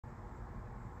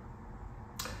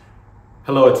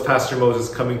Hello, it's Pastor Moses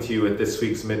coming to you with this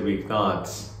week's Midweek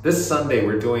Thoughts. This Sunday,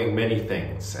 we're doing many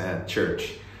things at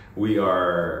church. We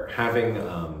are having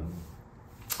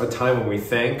a time when we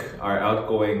thank our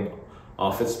outgoing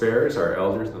office bearers, our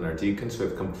elders and our deacons who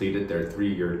have completed their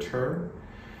 3-year term.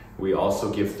 We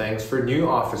also give thanks for new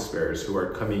office bearers who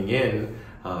are coming in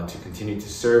to continue to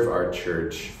serve our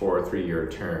church for a 3-year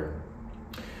term.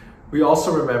 We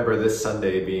also remember this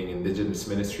Sunday being Indigenous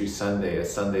Ministry Sunday, a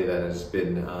Sunday that has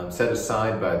been set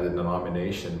aside by the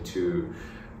denomination to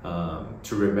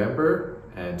remember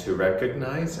and to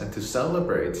recognize and to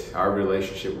celebrate our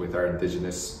relationship with our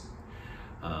Indigenous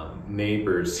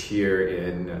neighbors here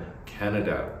in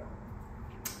Canada.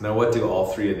 Now, what do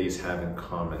all three of these have in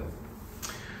common?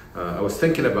 I was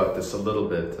thinking about this a little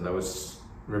bit, and I was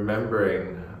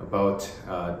remembering about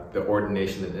the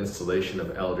ordination and installation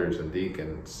of elders and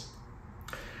deacons.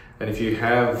 And if you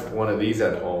have one of these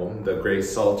at home, the Gray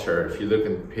Psalter, if you look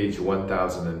in page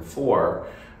 1004,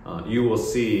 you will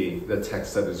see the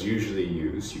text that is usually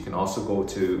used. You can also go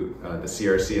to the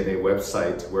CRCNA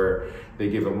website where they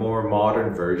give a more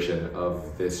modern version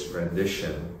of this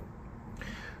rendition.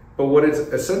 But what it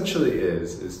essentially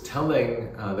is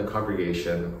telling the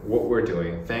congregation what we're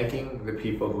doing, thanking the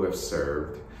people who have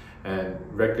served, and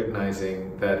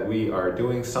recognizing that we are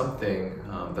doing something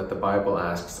that the Bible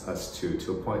asks us to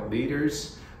appoint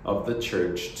leaders of the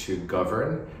church to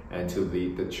govern and to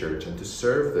lead the church and to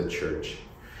serve the church.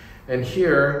 And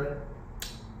here,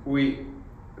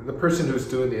 the person who's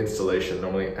doing the installation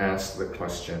normally asks the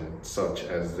question such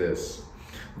as this: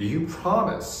 do you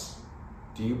promise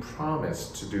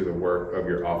to do the work of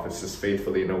your offices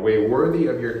faithfully in a way worthy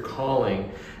of your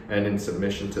calling and in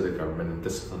submission to the government and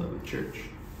discipline of the church?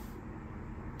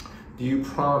 Do you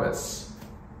promise?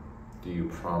 Do you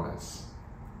promise?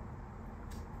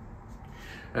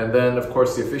 And then, of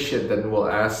course, the officiant then will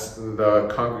ask the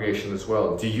congregation as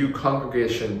well, do you,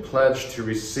 congregation, pledge to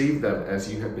receive them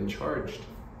as you have been charged?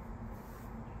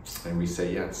 And we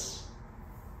say yes.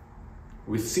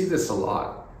 We see this a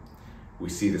lot. We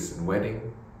see this in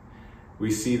wedding. We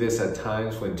see this at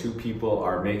times when two people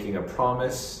are making a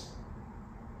promise.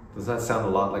 Does that sound a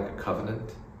lot like a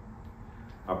covenant?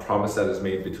 A promise that is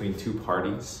made between two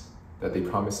parties that they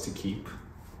promise to keep.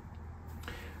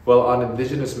 Well, on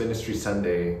Indigenous Ministry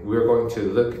Sunday, we're going to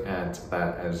look at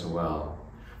that as well.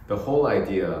 The whole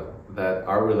idea that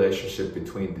our relationship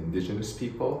between the Indigenous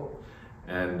people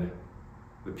and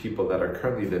the people that are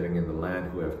currently living in the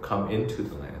land, who have come into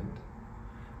the land,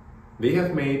 they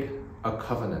have made a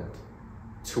covenant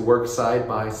to work side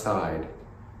by side,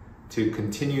 to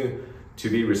continue to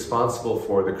be responsible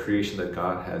for the creation that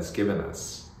God has given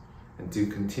us, and to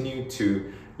continue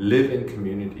to live in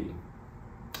community.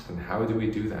 And how do we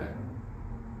do that?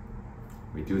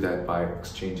 We do that by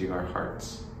exchanging our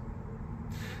hearts.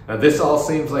 Now, this all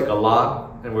seems like a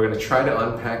lot, and we're going to try to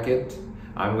unpack it.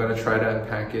 I'm going to try to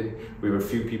unpack it. We have a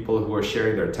few people who are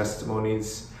sharing their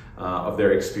testimonies of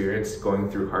their experience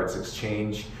going through Hearts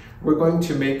Exchange. We're going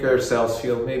to make ourselves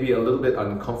feel maybe a little bit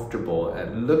uncomfortable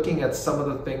at looking at some of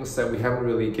the things that we haven't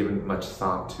really given much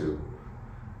thought to.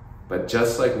 But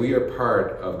just like we are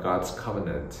part of God's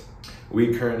covenant,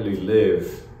 we currently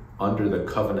live under the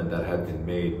covenant that had been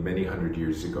made many hundred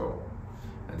years ago.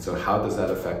 And so how does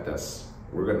that affect us?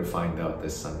 We're going to find out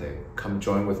this Sunday. Come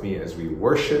join with me as we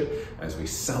worship, as we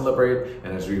celebrate,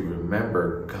 and as we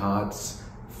remember God's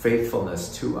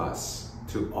faithfulness to us,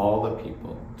 to all the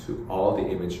people, to all the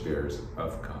image bearers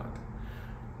of God.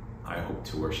 I hope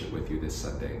to worship with you this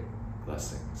Sunday.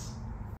 Blessings.